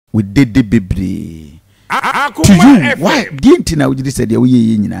with Dede Bebre. To you, why didn't now you said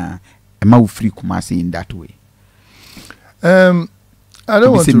we am free Kumasi in that way? I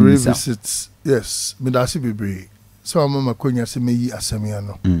don't want to revisit. Yes, Midasi Bebre. So I'm a Konya Semi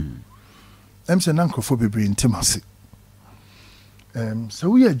Asemiano. I'm saying Uncle for Bebre in Timasi. So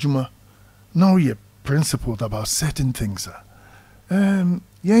we are Juma. Now we are principled about certain things.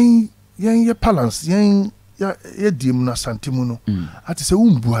 Yang balance, yang dimna santimuno. I say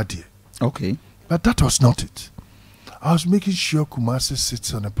umbuadi. Okay. But that was not it. I was making sure Kumasi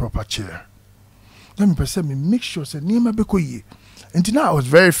sits on a proper chair. Let me make sure say Nima Bekoye. And now I was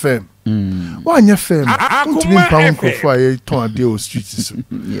very firm. Why you firm? Akoma pound for a ton deal streets.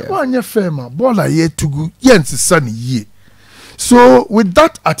 Why you firm? Bola ye to go yens sunny ye. So with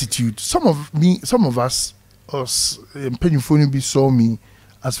that attitude, some of us in Penufoni saw me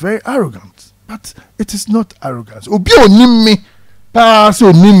as very arrogant. But it is not arrogance. Obi onime pass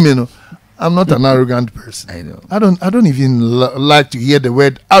onime. I'm not an arrogant person. I know. I don't even like to hear the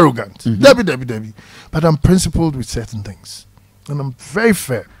word arrogant. Debbie. But I'm principled with certain things. And I'm very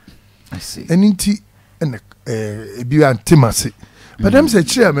fair. I see. And inti and be antimasi. But I'm say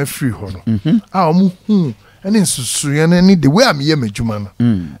chair me free hono. And in susu and any the way I'm here me jumana.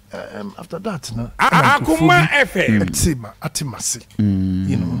 After that, no. Akoma FM. Atimasi.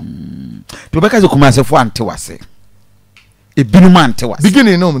 You know. To because Kumasi for antiwase. A binuma antiwase.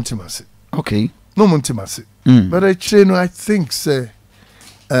 Beginning no antimasi. Okay. No antimasi. But I think say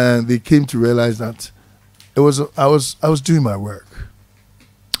they came to realize that I was doing my work.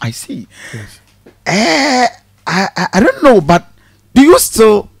 I see. Yes. I don't know, but do you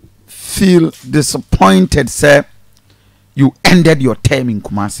still feel disappointed, sir? You ended your term in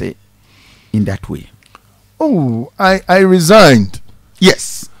Kumasi in that way. Oh, I resigned.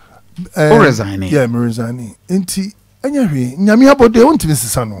 Yes. Resigning. Yeah, I'm resigning. Enti anyway, nyami about the want to miss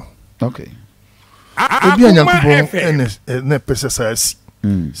sano. Okay. Ebi anyakubo ne pesa saasi.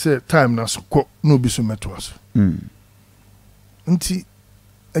 Say time na so no bi so meto aso. Nti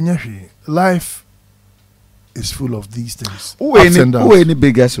anyway, life is full of these things. Who any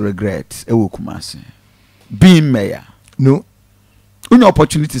biggest regret ewo Kumasi? Being mayor. No. Any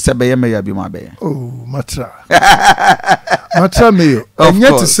opportunity to be mayor be my mayor. Oh, matra. Matra mayor. And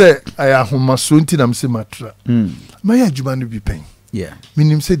yet to say I ahoma so nti na say matra. Mayor adwuma no bi pen. Yeah.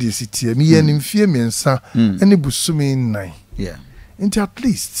 Minim say the city me yen mfie mensa ene busumi nnan. Yeah. Nti at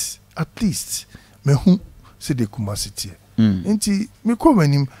least me hu say the Kumasi tie. Nti me ko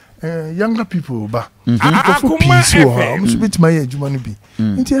manim younger people ba. For peace o ha. Mo bit my adwuma no bi.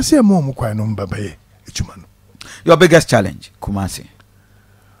 Nti I say mo kwa no mba baye adwuma no. Your biggest challenge, Kumasi?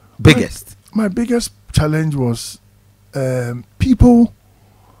 Biggest? My biggest challenge was people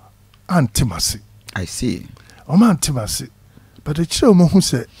antimasi. I see. Antimasi. But the children who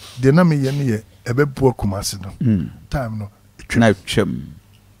said, the name ye ebe poor Kumasi no. Time no.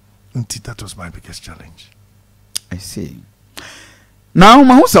 That was my biggest challenge. I see. Now,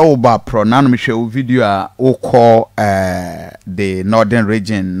 Mahusa Oba Pro, now me show video o call the northern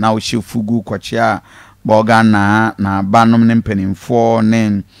region. Now she fugu kwachia Bogana na banom ne mpanimfo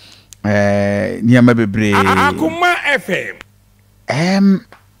ne niama bebre. Akoma FM.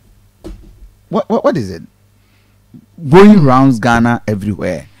 What is it? Going rounds Ghana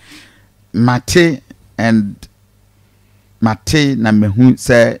everywhere. Mate na mehu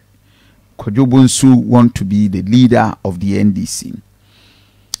say Kwadwo want to be the leader of the NDC.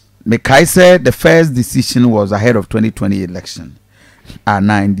 Mekai said the first decision was ahead of 2020 election.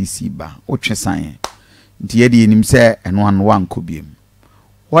 Na NDC ba otwe san. Nti yedi enim say eno an kobiem.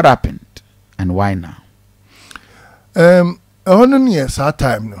 What happened and why now? Yes, our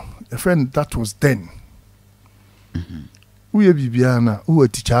time no. A friend that was then. We bibiana, who a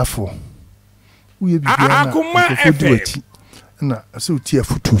teacher for. We bibiana. Na so tia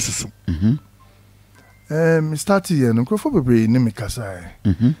futu susu. Started here no crofo bebre ni mikasa.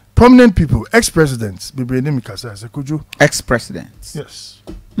 Prominent people, ex-presidents, bebre ni mikasa. Sekuju. Ex-presidents. Yes.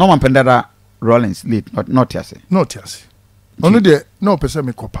 No one President Rawlings late, not yase. Not yase. Only there no person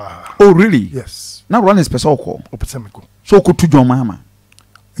me kopa. Oh really? Yes. Now Rawlings person ko. O person me ko. So ko tu John Mahama.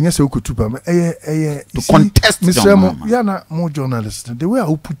 Yes, o ko tu ba me. To contest John Mahama. Ya na mo journalist. The way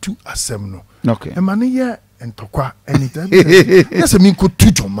I put to asem no. Okay. E mane ye entokwa anytime. Yes, I mean ko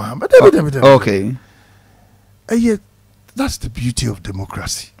tu John Mahama. Okay. That's the beauty of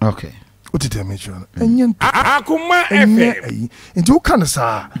democracy. Okay. What did I mention? Akoma FM. Into kind of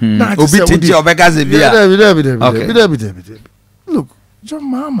sa. Look, John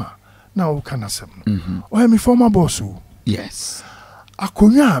Mahama. Now can I say? Oh, my former boss. Yes.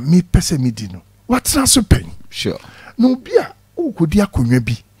 Akonya me pese me dino. What's not so pain? Sure. No bia. Oh, could ya konya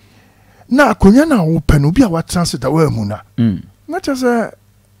bi? na akonya na open obi a what transit away mu na not just a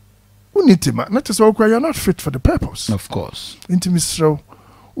unitima not just all you are not fit for the purpose of course intimisro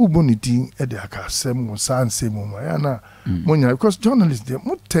uboniti e de aka sem wo san sem mo ya na monya because journalists they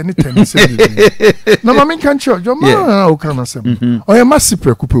mo ten sem na mama kan church your man o kan sem o ya masi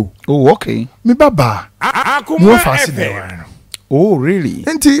prekupe oh okay me baba Akoma FM. oh really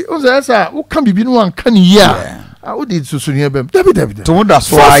enti o say o kan bibi no an kan ya o di susu ni ebem David so that's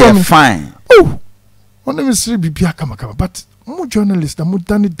why you're fine oh on me siri bibi akama but mo journalist na mo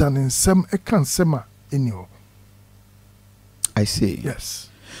dani sem e kan sema enio I see yes.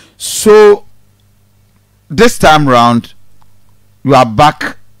 So this time round you are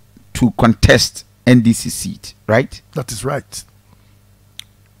back to contest NDC seat, right? That is right.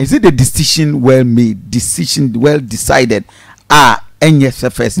 Is it a decision well made, decision well decided?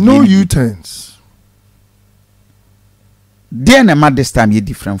 NSFS no U-turns. Then this time you're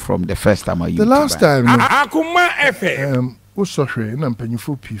different from the first time. The last time Akoma FM. sorry, na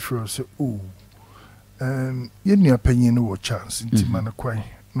mpanyifo pifro say ye nua panyin no wo chance nti mana kwai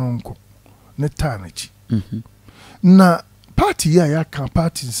no nko ne tanachi na party ya kan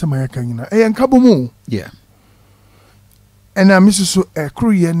party nsema ya kan nyina e nkabomu yeah and amisuso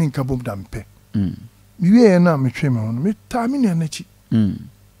ekru ye ne nkabom dampe wiye na metwe me ho me ta me nua nachi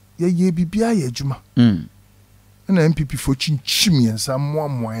ye bibia ye adwuma na MPP for chinchim yensa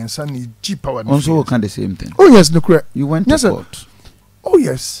moamoa yensa ne G power also kind of the same thing. Oh yes, no correct. You went to court. Oh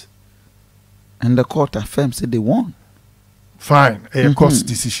yes. And the court affirmed said they won. Fine, a court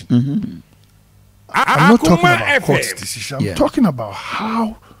decision. I'm not talking about court decision. I'm talking about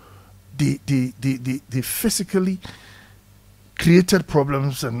how they physically created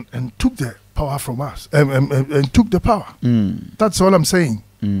problems and took the power from us and took the power. That's all I'm saying.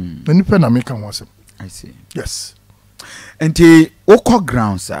 I see. Yes. And the Oko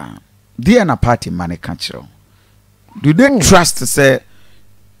grounds are they are a party manufacturer. Do they trust to say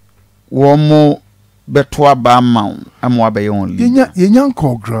one more betwa bama amwa only?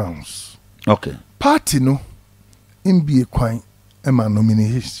 Yenyanko grounds. Okay. Party no MBA kwine ema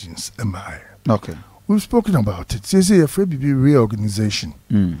nominations ema. Okay. We've spoken about it. Say a free be reorganization.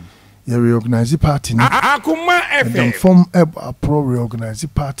 You reorganize the party no. Akoma FM. Then form a pro reorganize the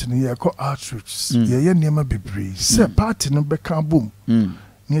party no. You call outreach. You niema bebre. Say party no beka boom.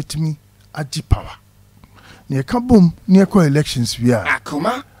 Near to me aji power. Near kaboom near call elections we are.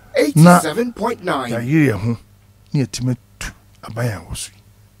 Akoma 87.9. Ya year ho. Near to me tu abaya wosu.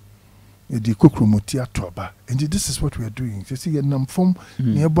 You di kokromoti atoba. And this is what we are doing. You see you nam form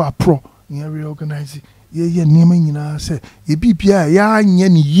near bo pro near reorganize. Ye niema nyina say ye bibia ya anya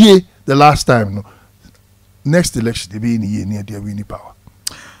ni ye the last time no. Next election they be in ye near their winning power.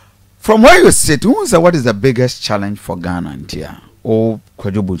 From where you sit, what is the biggest challenge for Ghana and here? Or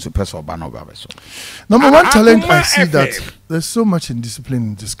Kwajobu Super or Bano Babeso? Number one challenge I see that there's so much indiscipline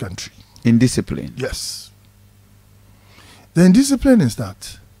in this country. Indiscipline? Yes. The indiscipline is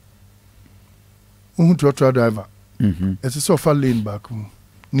that driver. It's a sofa lane back.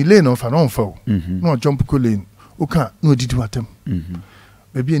 Ni lane off and on for no jump ko lane. Oka no didi watem.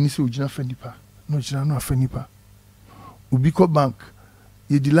 Baby any so ujina fenipa. No jina no fenipa. Ubiko bank.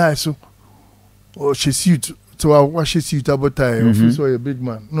 You delay so or she suit to our wash suit about time. So a big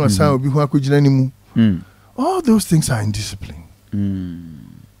man. No sign obi who akujina nimu. All those things are indiscipline.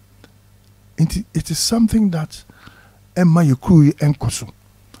 It is something that Emma Yukui enkoso.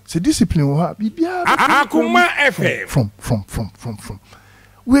 So discipline will have Akoma FM. From.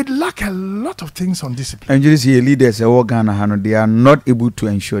 We lack a lot of things on discipline. And you see leaders Ghana, they are not able to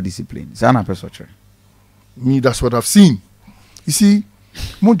ensure discipline. Me, that's what I've seen. You see,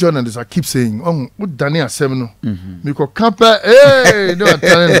 more journalists I keep saying, what Daniel Semino, because hey,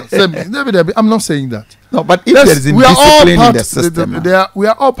 no, I'm not saying that. No, but if there is indiscipline in the system, we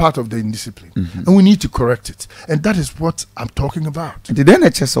are all part of the indiscipline, and we need to correct it. And that is what I'm talking about. The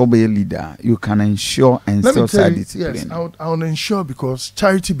NHS will be a leader. You can ensure and still say discipline. Yes, I will ensure because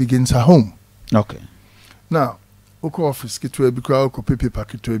charity begins at home. Okay. Now, Oko office kitwe because Oko paper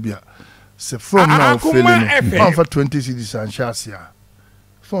kitwe bia. Se from now failing for 20 cities and shasia.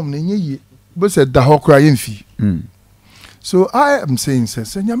 From nenye but said the hokra yemfi. So I am saying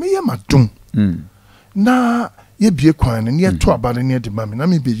says nyame ye madum. Na ye bie kwan na ye to aba na ye de mame na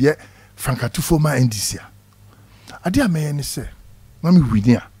me be ye frankatufo ma ndisia. Ade ameye ne se na me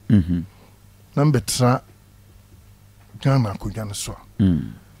wini a. Na me betra Ghana ko Ghana so.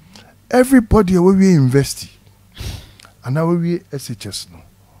 Everybody we invest and now we SHS no.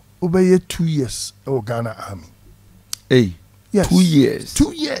 Over 2 years of Ghana Army. Hey, yes. 2 years.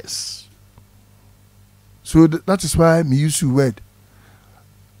 2 years. So that is why me use the word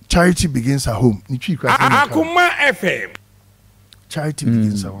charity begins at home. Akoma FM. Charity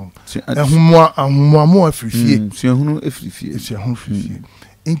begins at home. Ahumwa efrifie.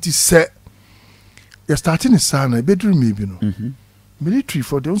 Inti se you're starting a son, a bedroom maybe no. Military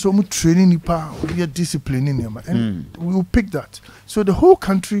for them, so much training power, we are disciplining them, and we will pick that. So the whole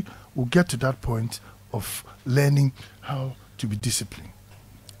country will get to that point of learning how to be disciplined.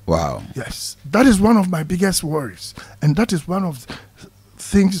 Wow. Yes, that is one of my biggest worries, and that is one of the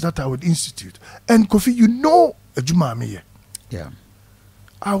things that I would institute. And Kofi, you know, yeah,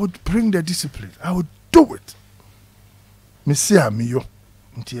 I would bring the discipline. I would do it. Messiah Miyo,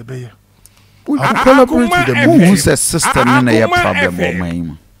 I'll collaborate with the who's a system in a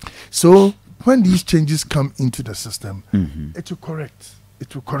problem. So when these changes come into the system, it will correct.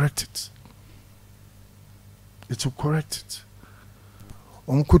 It will correct it. It will correct it.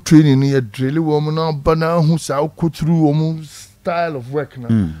 Uncle training here, drill woman now, but now who's out through style of work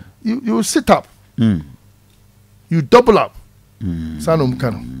now. You sit up. You double up.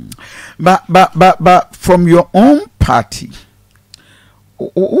 But from your own party,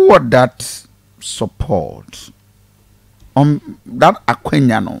 what that support that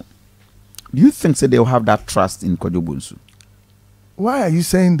Akwenyano, do you think that they'll have that trust in Kwadwo? Why are you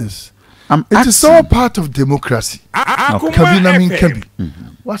saying this? It is all part of democracy. Akoma FM.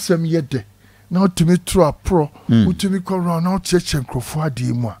 What's some yet? Now to me through a pro, who to me call around now church and crofwa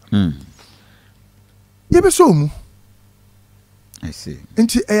di moi. Yebesomu. I see.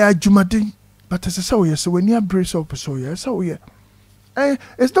 Inti a jumading, but as a so yes, so when you brace up so yes, so yeah.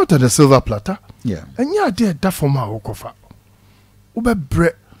 It's not on a silver platter. Yeah. And yeah, dear, that for my okofa. Ube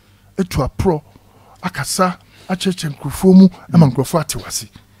bre to a pro, akasa, a church and crofomu, among crofatiwasi.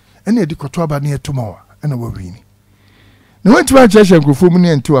 And the Kotoba near tomorrow, and a wawini. Now went to a church and crofomu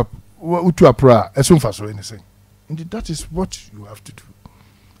and to a pro, as soon as anything. And that is what you have to do.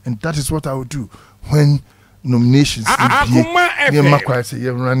 And that is what I will do when nominations near Makwa say,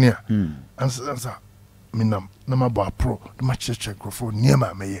 you're running. Answer. Minam nama bo apro ma cheche grofo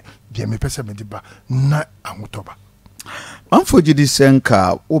niema meye bia me pese me diba na amutoba Manfojidi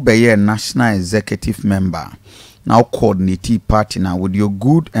Senka obeye national executive member now coordinate party now with your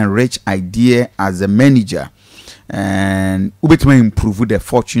good and rich idea as a manager and ubetime improve the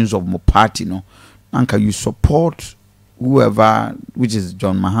fortunes of my party no anka you support whoever which is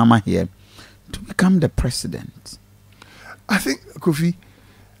John Mahama here to become the president. I think Kofi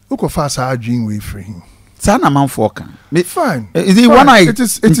ukofasa adwin we free him. Sana man foka. Fine. Is it one I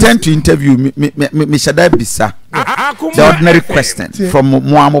intend to interview me shada bisa. The ordinary question from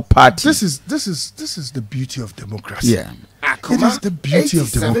Moamo party. This is the beauty of democracy. Yeah. It is the beauty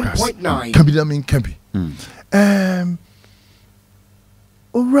of democracy. Kambi.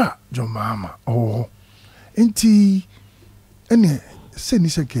 Ora John Mahama. Oh. Enti ene se ni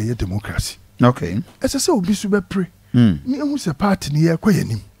se ke democracy. Okay. Ese se obi su be pre. Ni hu se party ni ye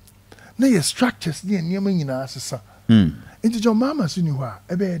kwayanim. Na ye structures ni enema nyina asesa. Enti John Mahama so ni ho a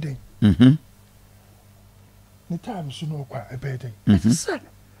ebe eden. Ni time so no kwa ebe eden. Ese se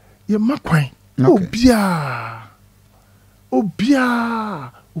ye makwan.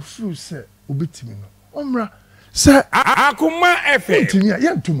 Obia ofu se obetimi no. Omra se Akoma FM. Obetimi a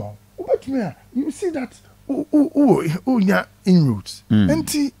ye ntuma. Obetimi a you see that nya inroads.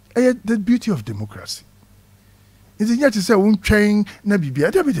 Enti the beauty of democracy. The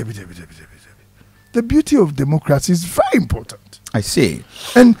beauty of democracy is very important. I see.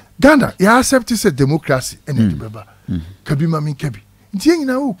 And Ghana, you accept this a democracy and Kabi Mami Kabi.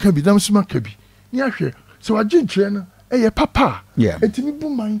 Now Kabi, Damsuma Kabi. Yashe. So I didn't train a papa. Yeah. It's me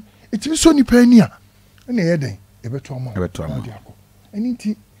boom mine. It's me Sonny Penia. And a day. And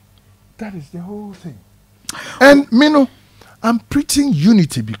that is the whole thing. And Mino, I'm preaching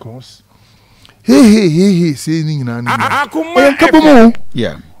unity because hey, saying Akoma FM.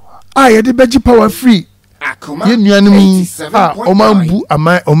 Yeah. I had the beji power free. Akoma enemy omambu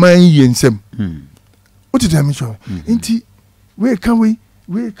oman yensem. What did I mention? Inti we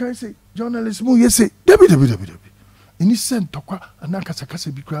can say journalism yes say www. Ini sent tokwa anaka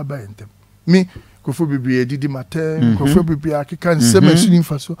sakase bi kra ba entem. Me kofo bibie didi matem kofo bibie akika nsem asuni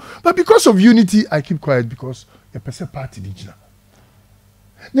mfaso. But because of unity I keep quiet because a person party digina.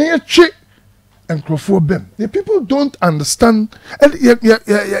 Na ye twe and bem. The people don't understand. And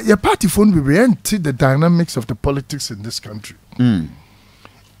your party phone will enter the dynamics of the politics in this country.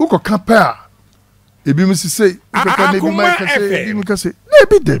 Uko compare. Ebi must say, Debi say,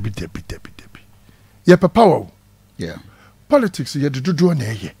 Debi. Power. Yeah. Politics, you do do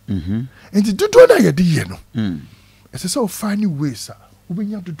na ye. And the do na ye di no. It's so finding ways,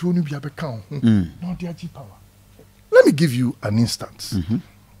 we have to do no be account. Not the power. Let me give you an instance.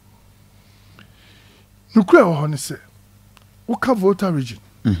 Nukwe ohone se. Uka Volta region.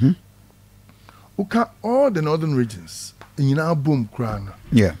 Uka all the northern regions. In our boom crown.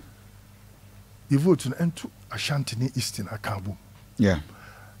 Yeah. You vote and to Ashanti ni Eastern Akabu. Yeah.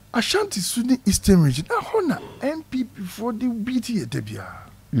 Ashanti Sunni Eastern region. Ahona MPP for the BT Debia.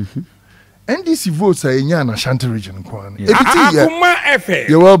 NDC votes are in Ashanti region. Akoma FM.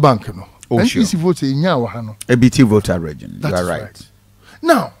 Your World Bank no. Oh, sure. NDC votes in Yawahano. ABT voter region. That's you are right.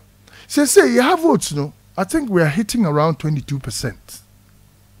 Now, say you have votes no. I think we are hitting around 22%.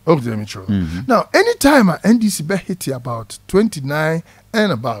 Of the amateur. Now, anytime NDC be hit about 29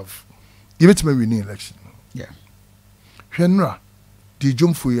 and above, give it to me winning election. Yeah. Henra, the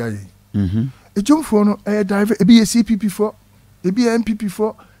jump for ya. A jump for no a driver, a be a CPP for, a be a MPP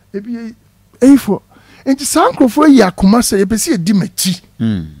for, a be a for. And the Sanko for Yakuma say, a see a dimeti.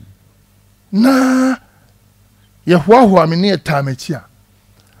 Nah, Yahua, I mean, near time at ya.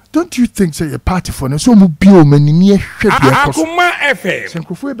 Don't you think say a party for no so mu bio mani near Akoma FM.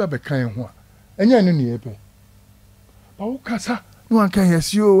 Sankrofo eba be kan ho a enya no ne ebe ba wo kasa no one can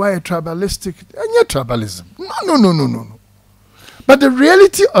yes you why tribalistic enya tribalism no but the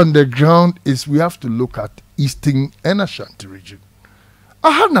reality on the ground is we have to look at Eastern and Ashanti region.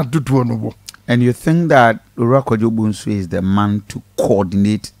 Aha na dodo no wo. And you think that Urakojo Bunsu is the man to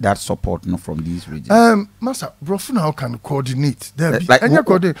coordinate that support from these regions? Master, Brofuna, how can coordinate? Like,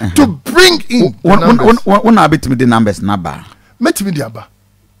 to bring in one bit me the numbers naba. Met me the aba.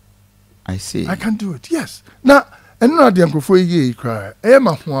 I see. I can do it. Yes. Now, and not the uncle for a year cry.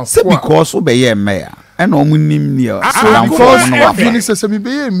 Say because obey mayor and omunim near. Because me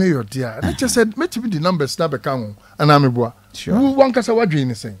be mayor, dear. I just said, met me the numbers naba come and I'm a boy. Sure. Who one cassa what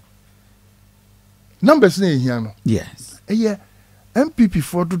dream is saying? Numbers ne here no. Yes. Yeah. MPP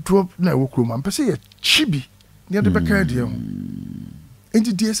for to drop na wokro man. Pese ye chibi. Near the back idea.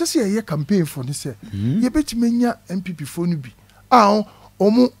 Enti the SSC ye campaign for ni say. Ye betime nya MPP for no bi. Ah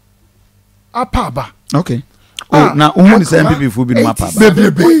omo apaba. Okay. Oh, na omo ni say MPP for bi no apaba.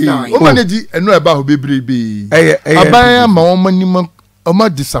 Bebrebe. O manage eno eba ho bebrebe. Abaya ma o manima o ma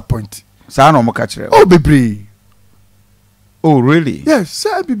disappoint. Sa na o mo ka kire. Oh bebrebe. Oh really? Yes, say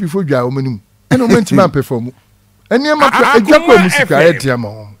MPP for dwa o manim. And I'm to perform. And you are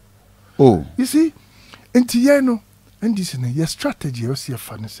oh, you see, in Tiano, and this is your strategy, or see a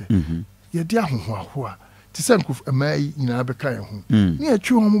funny say, your dear who to send a may in Abacayam, near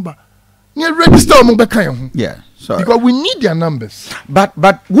Chuamuba, near register Mubacayam. Yeah, so because we need their numbers. But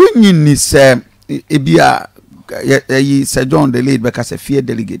when you need Sir John delayed because a fear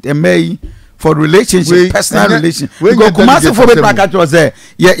delegate, a may. For relationship, personal relation. Because Kumasi for the package was there.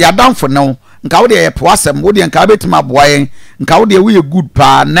 You're down for now. Nkawde e poasem wo de nkabetuma boayen nkawde we a good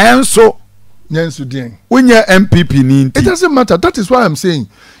pa nanso den unya MPP ni nti. It doesn't matter. That is why I'm saying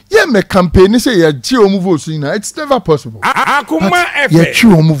yeah me campaign say ya chi omu votes na it's never possible. Akoma FM ya chi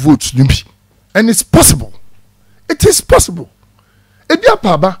omu votes ni bi and it's possible. It is possible. Ebia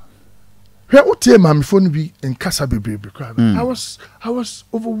paba hwe utie mamifo no bi in kasa bebrebe kra. I was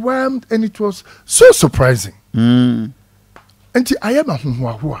overwhelmed and it was so surprising. Enti I am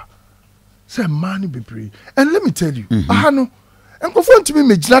ahohoa say man bebree. And let me tell you, aha no enkofo ntimi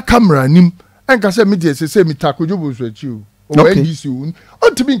megina camera nim enka say media say me takojo bo so achi o NDC o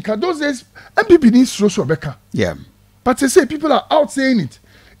ntimi nka those days MPP ni so beka. Yeah. But they say people are out saying it.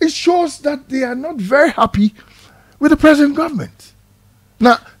 It shows that they are not very happy with the present government.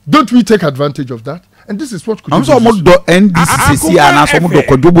 Now, don't we take advantage of that? And this is what Kojo Bonsu do NDC and also do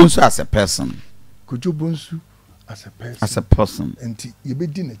Kojo Bonsu as a person. Kojo Bonsu as a person. As a person. And you be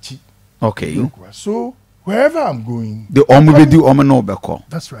din achi. Okay. So wherever I'm going, the omu do omu no beko.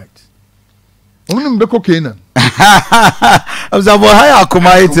 That's right. Omu beko Kenan. Observe high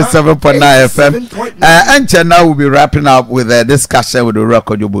Akoma 87.9 FM. And now we'll be wrapping up with a discussion with the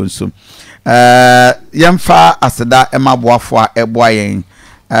Kojo Bonsu. Yemfa aseda Emma Boafwa Eboyen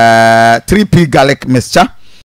 3P garlic mixture